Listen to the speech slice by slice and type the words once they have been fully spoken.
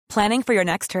Planning for your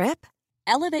next trip?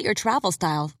 Elevate your travel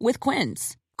style with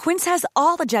Quince. Quince has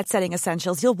all the jet-setting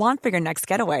essentials you'll want for your next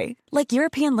getaway, like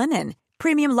European linen,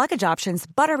 premium luggage options,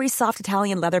 buttery soft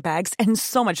Italian leather bags, and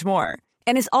so much more.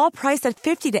 And is all priced at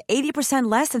 50 to 80%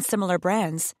 less than similar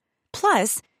brands.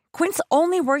 Plus, Quince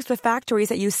only works with factories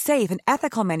that use safe and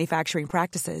ethical manufacturing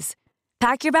practices.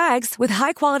 Pack your bags with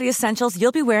high-quality essentials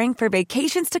you'll be wearing for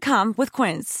vacations to come with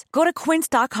Quince. Go to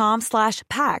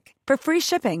quince.com/pack for free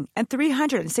shipping and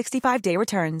 365-day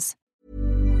returns.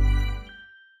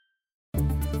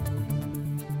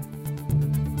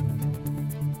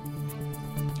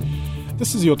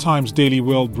 This is your Times Daily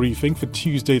World Briefing for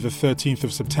Tuesday the 13th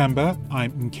of September.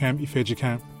 I'm Nkem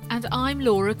Ifejikan. And I'm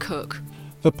Laura Cook.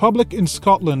 The public in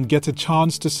Scotland get a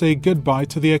chance to say goodbye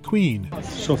to their Queen.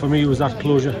 So for me it was that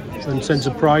closure and sense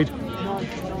of pride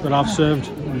that I've served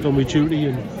and done my duty,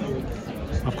 and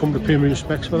I've come to pay my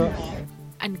respects for that.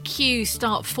 And queues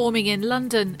start forming in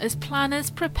London as planners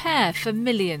prepare for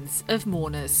millions of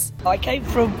mourners. I came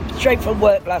straight from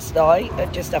work last night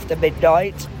at just after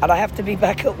midnight, and I have to be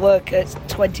back at work at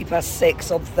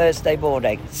 6:20 on Thursday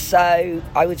morning. So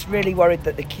I was really worried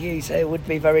that the queues here would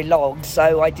be very long,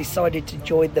 so I decided to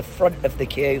join the front of the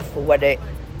queue for when it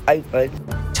opened.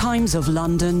 Times of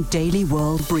London Daily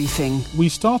World Briefing. We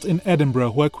start in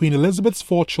Edinburgh, where Queen Elizabeth's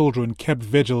 4 children kept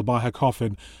vigil by her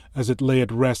coffin as it lay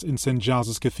at rest in St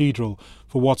Giles's Cathedral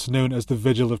for what's known as the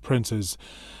Vigil of Princes.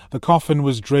 The coffin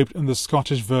was draped in the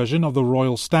Scottish version of the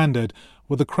Royal Standard,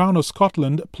 with the Crown of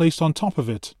Scotland placed on top of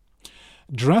it.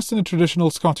 Dressed in a traditional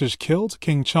Scottish kilt,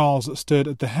 King Charles stood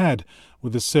at the head,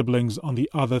 with his siblings on the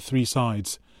other 3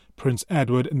 sides. Prince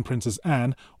Edward and Princess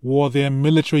Anne wore their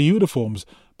military uniforms,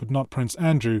 but not Prince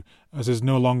Andrew, as is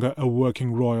no longer a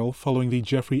working royal following the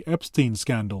Jeffrey Epstein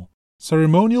scandal.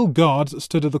 Ceremonial guards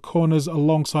stood at the corners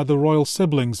alongside the royal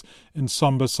siblings in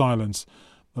sombre silence.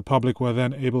 The public were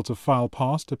then able to file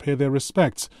past to pay their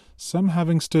respects, some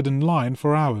having stood in line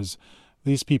for hours.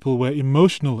 These people were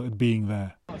emotional at being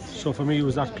there. So for me it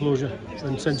was that closure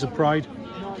and sense of pride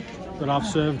that I've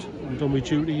served and done my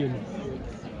duty, and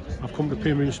I've come to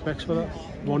pay my respects for that.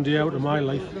 One day out of my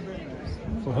life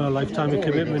for her lifetime of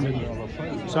commitment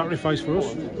and sacrifice for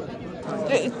us.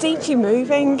 Deeply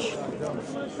moving,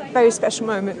 very special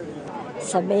moment.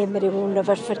 It's a memory we'll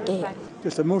never forget.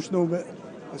 Just emotional, but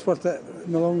it's worth it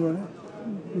in the long run.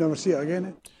 Never see it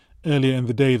again. Earlier in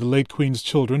the day, the late Queen's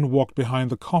children walked behind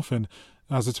the coffin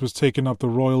as it was taken up the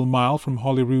Royal Mile from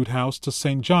Holyrood House to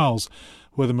St Giles,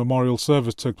 where the memorial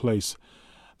service took place.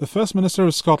 The First Minister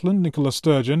of Scotland, Nicola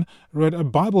Sturgeon, read a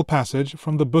Bible passage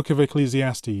from the Book of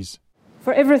Ecclesiastes.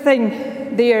 For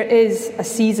everything there is a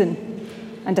season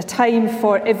and a time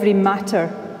for every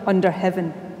matter under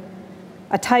heaven,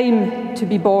 a time to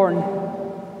be born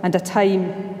and a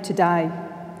time to die,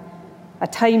 a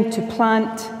time to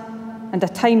plant and a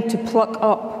time to pluck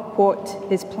up what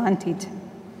is planted,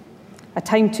 a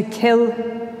time to kill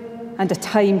and a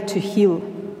time to heal,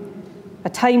 a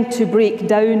time to break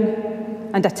down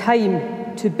and a time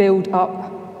to build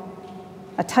up,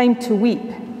 a time to weep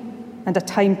and a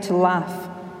time to laugh,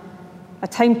 a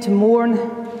time to mourn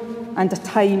and a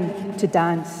time to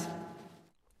dance.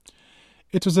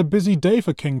 It was a busy day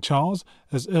for King Charles,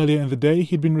 as earlier in the day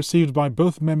he'd been received by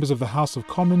both members of the House of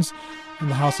Commons and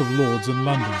the House of Lords in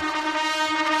London.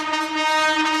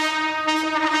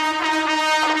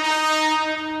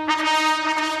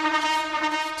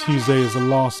 Tuesday is the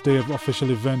last day of official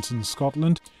events in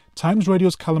Scotland. Times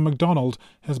Radio's Callum MacDonald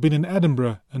has been in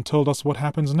Edinburgh and told us what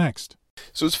happens next.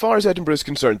 So as far as Edinburgh is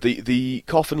concerned, the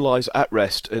coffin lies at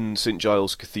rest in St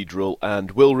Giles Cathedral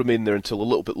and will remain there until a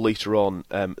little bit later on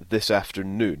this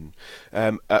afternoon.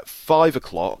 At 5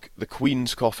 o'clock, the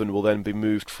Queen's coffin will then be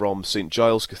moved from St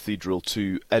Giles Cathedral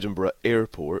to Edinburgh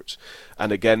Airport.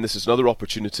 And again, this is another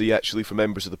opportunity actually for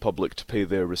members of the public to pay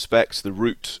their respects. The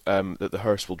route that the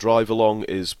hearse will drive along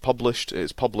is published,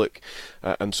 it's public,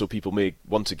 and so people may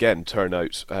once again turn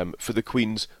out for the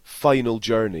Queen's final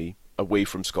journey away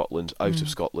from Scotland, out of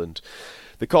Scotland.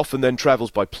 The coffin then travels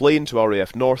by plane to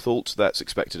RAF Northolt. That's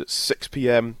expected at 6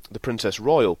 p.m. The Princess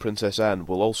Royal, Princess Anne,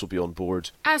 will also be on board.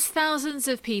 As thousands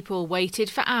of people waited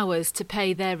for hours to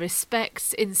pay their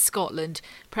respects in Scotland,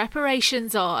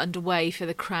 preparations are underway for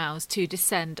the crowds to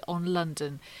descend on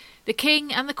London. The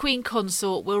King and the Queen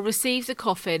Consort will receive the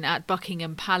coffin at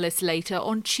Buckingham Palace later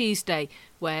on Tuesday,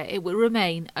 where it will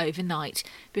remain overnight,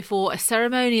 before a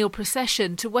ceremonial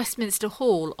procession to Westminster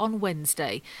Hall on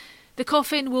Wednesday. The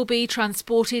coffin will be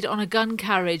transported on a gun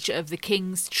carriage of the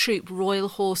King's Troop Royal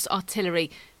Horse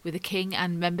Artillery, with the King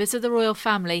and members of the royal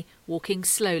family walking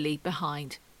slowly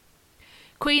behind.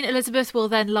 Queen Elizabeth will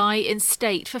then lie in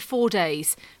state for 4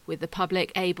 days, with the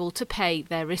public able to pay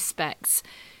their respects.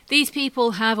 These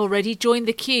people have already joined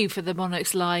the queue for the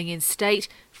monarch's lying in state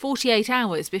 48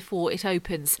 hours before it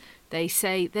opens. They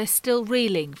say they're still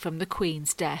reeling from the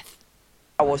Queen's death.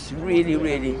 I was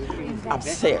really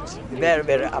upset, very,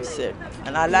 very upset.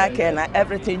 And I like her and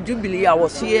everything. Jubilee, I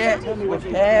was here with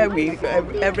her,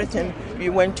 everything. We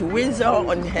went to Windsor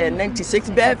on her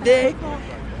 96th birthday.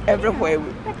 Everywhere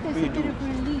we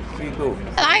go.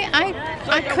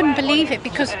 I couldn't believe it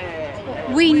because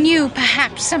we knew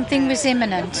perhaps something was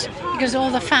imminent because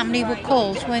all the family were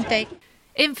called, weren't they?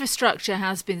 Infrastructure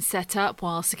has been set up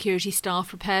while security staff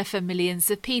prepare for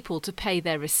millions of people to pay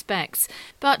their respects.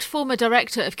 But former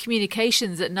Director of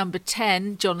Communications at Number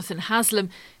 10, Jonathan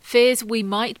Haslam, fears we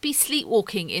might be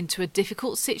sleepwalking into a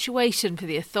difficult situation for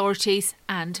the authorities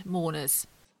and mourners.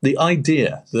 The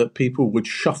idea that people would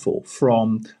shuffle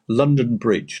from London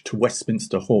Bridge to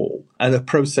Westminster Hall, and a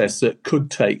process that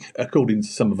could take, according to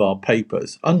some of our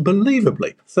papers,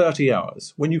 unbelievably 30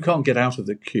 hours, when you can't get out of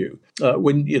the queue,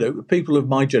 when, people of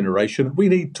my generation, we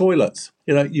need toilets.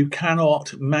 You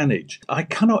cannot manage. I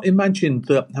cannot imagine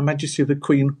that Her Majesty the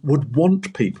Queen would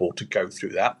want people to go through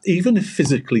that, even if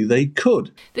physically they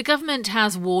could. The government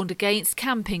has warned against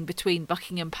camping between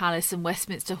Buckingham Palace and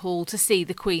Westminster Hall to see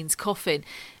the Queen's coffin.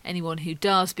 Anyone who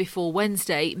does before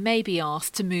Wednesday may be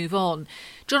asked to move on.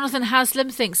 Jonathan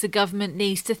Haslam thinks the government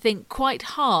needs to think quite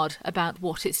hard about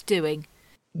what it's doing.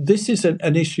 This is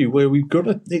an issue where we've got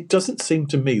to, it doesn't seem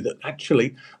to me that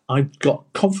actually I've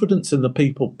got confidence in the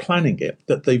people planning it,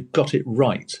 that they've got it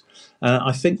right.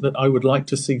 I think that I would like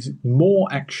to see more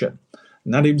action.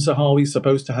 Nadim Zahawi is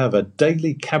supposed to have a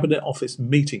daily Cabinet Office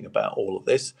meeting about all of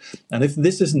this. And if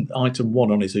this isn't item 1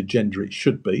 on his agenda, it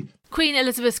should be. Queen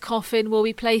Elizabeth's coffin will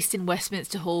be placed in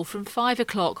Westminster Hall from 5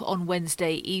 o'clock on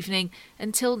Wednesday evening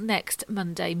until next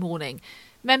Monday morning.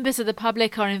 Members of the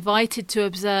public are invited to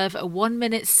observe a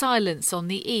 1-minute silence on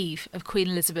the eve of Queen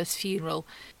Elizabeth's funeral.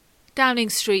 Downing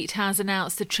Street has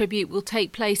announced the tribute will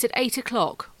take place at 8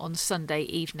 o'clock on Sunday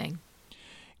evening.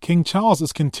 King Charles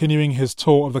is continuing his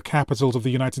tour of the capitals of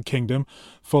the United Kingdom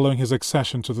following his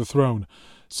accession to the throne.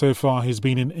 So far he's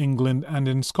been in England and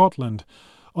in Scotland.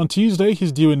 On Tuesday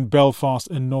he's due in Belfast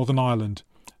in Northern Ireland.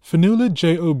 Fionnuala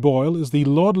J. O'Boyle is the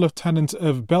Lord Lieutenant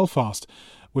of Belfast,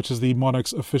 which is the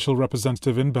monarch's official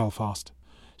representative in Belfast.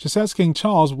 She says King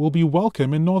Charles will be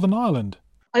welcome in Northern Ireland.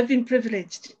 I've been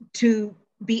privileged to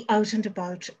be out and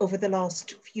about over the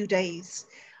last few days.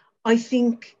 I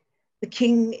think the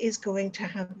King is going to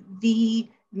have the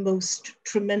most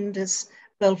tremendous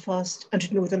Belfast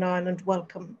and Northern Ireland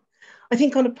welcome. I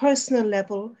think on a personal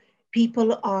level,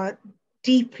 people are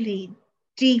deeply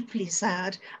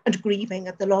sad and grieving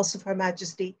at the loss of Her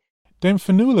Majesty. Dame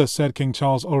Fionnuala said King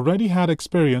Charles already had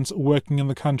experience working in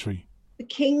the country. The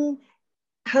King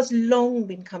has long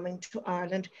been coming to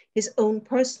Ireland. His own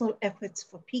personal efforts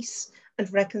for peace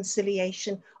and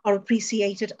reconciliation are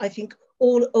appreciated, I think,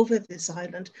 all over this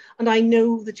island. And I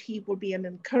know that he will be an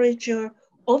encourager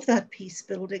of that peace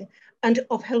building and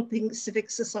of helping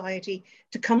civic society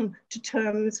to come to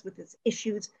terms with its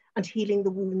issues and healing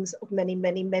the wounds of many,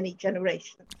 many, many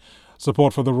generations.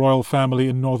 Support for the royal family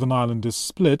in Northern Ireland is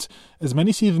split, as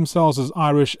many see themselves as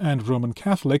Irish and Roman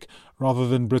Catholic rather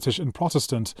than British and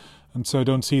Protestant, and so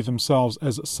don't see themselves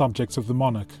as subjects of the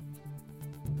monarch.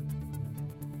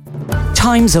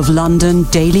 Times of London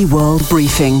Daily World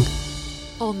Briefing.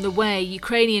 On the way,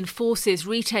 Ukrainian forces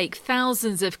retake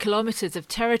thousands of kilometres of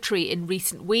territory in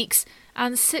recent weeks,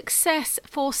 and success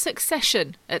for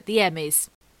succession at the Emmys.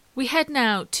 We head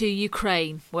now to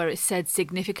Ukraine, where it's said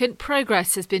significant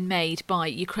progress has been made by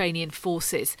Ukrainian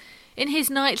forces. In his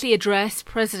nightly address,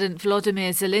 President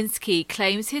Volodymyr Zelensky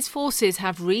claims his forces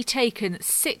have retaken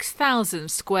 6,000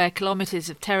 square kilometres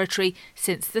of territory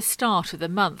since the start of the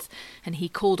month, and he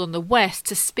called on the West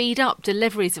to speed up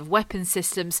deliveries of weapon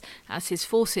systems as his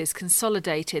forces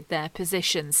consolidated their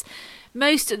positions.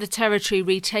 Most of the territory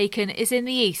retaken is in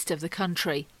the east of the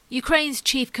country. Ukraine's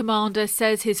chief commander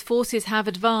says his forces have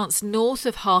advanced north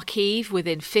of Kharkiv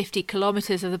within 50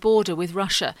 kilometres of the border with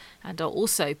Russia and are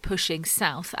also pushing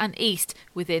south and east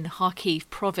within Kharkiv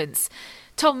province.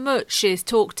 Tom Much is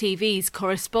Talk TV's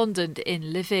correspondent in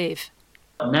Lviv.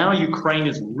 Now Ukraine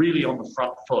is really on the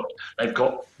front foot. They've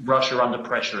got Russia under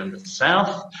pressure in the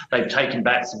south. They've taken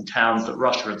back some towns that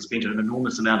Russia had spent an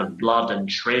enormous amount of blood and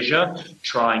treasure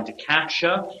trying to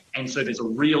capture. And so there's a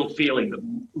real feeling that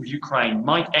Ukraine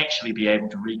might actually be able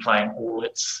to reclaim all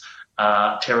its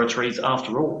territories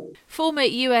after all. Former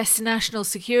US National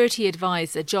Security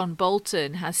Advisor John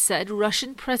Bolton has said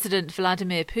Russian President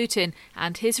Vladimir Putin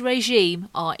and his regime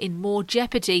are in more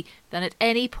jeopardy than at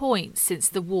any point since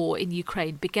the war in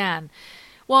Ukraine began.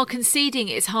 While conceding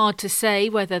it's hard to say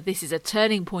whether this is a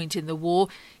turning point in the war,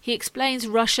 he explains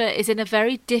Russia is in a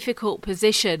very difficult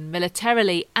position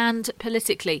militarily and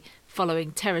politically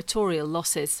following territorial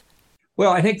losses.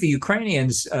 Well, I think the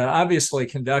Ukrainians obviously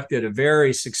conducted a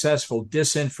very successful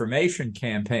disinformation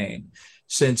campaign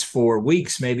since for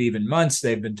weeks, maybe even months,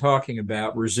 they've been talking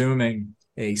about resuming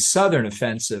a southern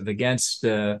offensive against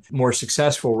more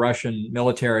successful Russian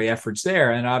military efforts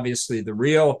there. And obviously the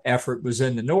real effort was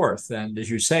in the north. And as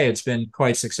you say, it's been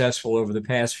quite successful over the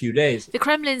past few days. The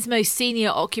Kremlin's most senior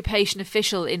occupation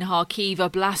official in Kharkiv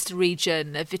Oblast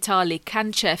region, Vitaly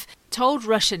Kanchev, told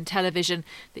Russian television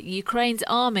that Ukraine's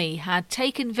army had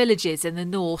taken villages in the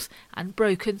north and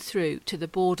broken through to the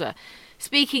border.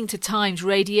 Speaking to Times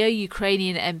Radio,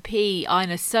 Ukrainian MP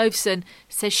Ina Sovsun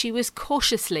says she was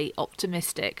cautiously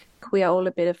optimistic. We are all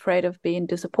a bit afraid of being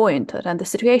disappointed, and the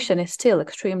situation is still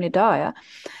extremely dire.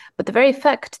 But the very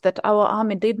fact that our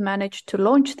army did manage to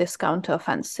launch this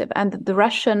counteroffensive and the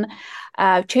Russian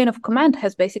chain of command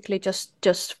has basically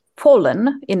just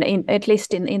fallen, in at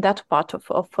least in that part of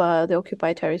the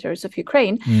occupied territories of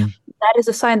Ukraine, that is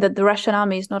a sign that the Russian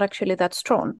army is not actually that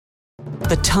strong.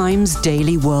 The Times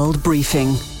Daily World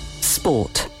Briefing.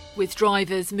 Sport. With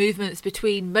drivers' movements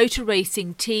between motor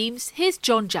racing teams, here's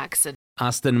John Jackson.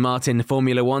 Aston Martin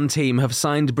Formula One team have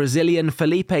signed Brazilian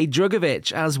Felipe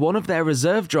Drugovich as one of their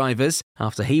reserve drivers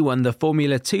after he won the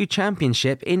Formula 2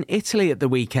 championship in Italy at the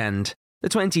weekend. The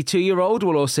 22-year-old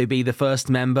will also be the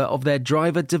first member of their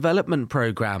driver development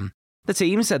programme. The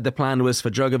team said the plan was for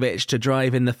Drugovich to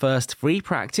drive in the first free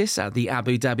practice at the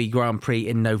Abu Dhabi Grand Prix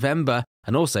in November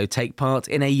and also take part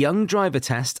in a young driver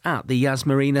test at the Yas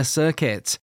Marina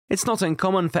circuit. It's not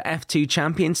uncommon for F2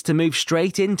 champions to move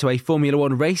straight into a Formula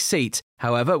One race seat.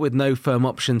 However, with no firm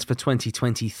options for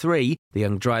 2023, the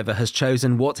young driver has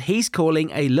chosen what he's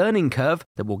calling a learning curve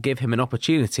that will give him an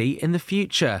opportunity in the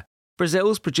future.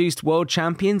 Brazil's produced world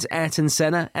champions Ayrton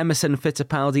Senna, Emerson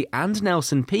Fittipaldi and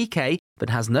Nelson Piquet, but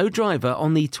has no driver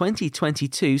on the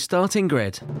 2022 starting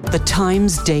grid. The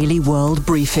Times Daily World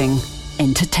Briefing.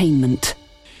 Entertainment.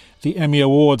 The Emmy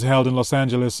Awards held in Los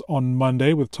Angeles on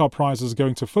Monday, with top prizes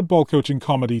going to football coaching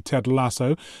comedy Ted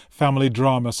Lasso, family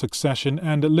drama Succession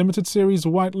and limited series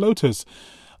White Lotus.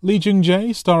 Lee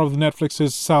Jung-jae, star of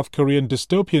Netflix's South Korean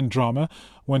dystopian drama,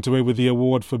 went away with the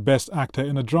award for Best Actor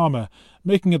in a Drama,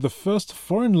 making it the first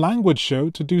foreign language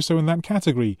show to do so in that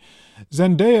category.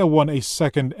 Zendaya won a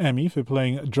second Emmy for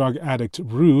playing drug addict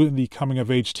Rue in the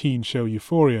coming-of-age teen show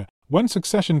Euphoria. When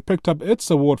Succession picked up its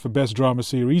award for Best Drama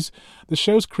Series, the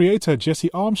show's creator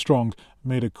Jesse Armstrong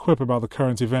made a quip about the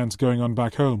current events going on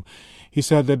back home. He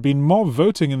said there'd been more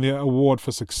voting in the award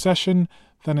for Succession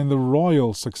than in the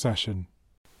royal succession.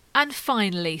 And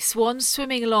finally, swans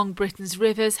swimming along Britain's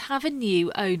rivers have a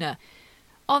new owner.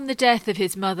 On the death of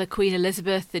his mother, Queen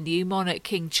Elizabeth, the new monarch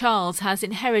King Charles has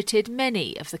inherited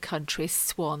many of the country's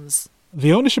swans.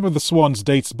 The ownership of the swans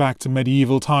dates back to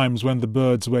medieval times when the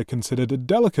birds were considered a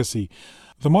delicacy.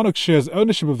 The monarch shares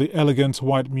ownership of the elegant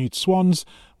white-mute swans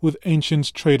with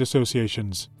ancient trade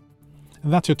associations.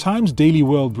 And that's your Times Daily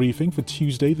World Briefing for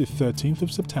Tuesday, the 13th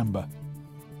of September.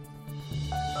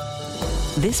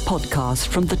 This podcast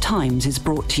from The Times is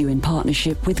brought to you in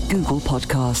partnership with Google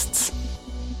Podcasts.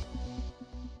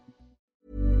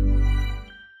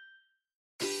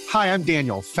 Hi, I'm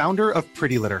Daniel, founder of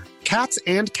Pretty Litter. Cats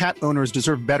and cat owners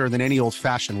deserve better than any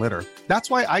old-fashioned litter. That's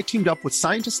why I teamed up with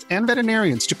scientists and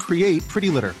veterinarians to create Pretty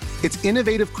Litter. Its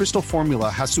innovative crystal formula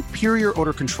has superior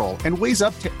odor control and weighs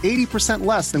up to 80%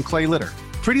 less than clay litter.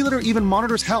 Pretty Litter even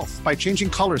monitors health by changing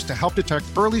colors to help detect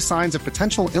early signs of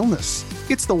potential illness.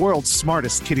 It's the world's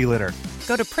smartest kitty litter.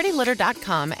 Go to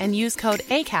prettylitter.com and use code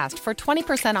ACAST for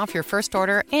 20% off your first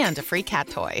order and a free cat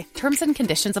toy. Terms and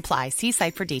conditions apply. See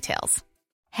site for details.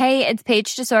 Hey, it's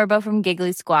Paige DeSorbo from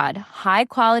Giggly Squad. High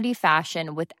quality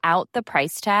fashion without the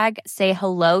price tag. Say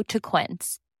hello to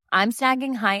Quince. I'm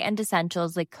snagging high-end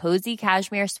essentials like cozy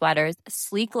cashmere sweaters,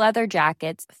 sleek leather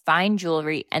jackets, fine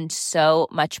jewelry, and so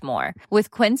much more.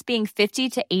 With Quince being 50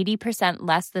 to 80%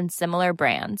 less than similar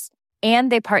brands.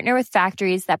 And they partner with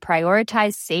factories that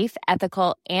prioritize safe,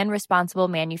 ethical, and responsible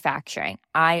manufacturing.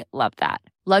 I love that.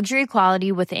 Luxury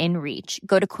quality within reach.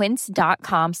 Go to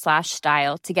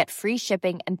quince.com/style to get free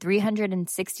shipping and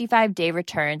 365-day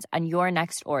returns on your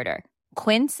next order.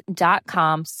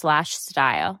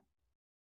 Quince.com/style.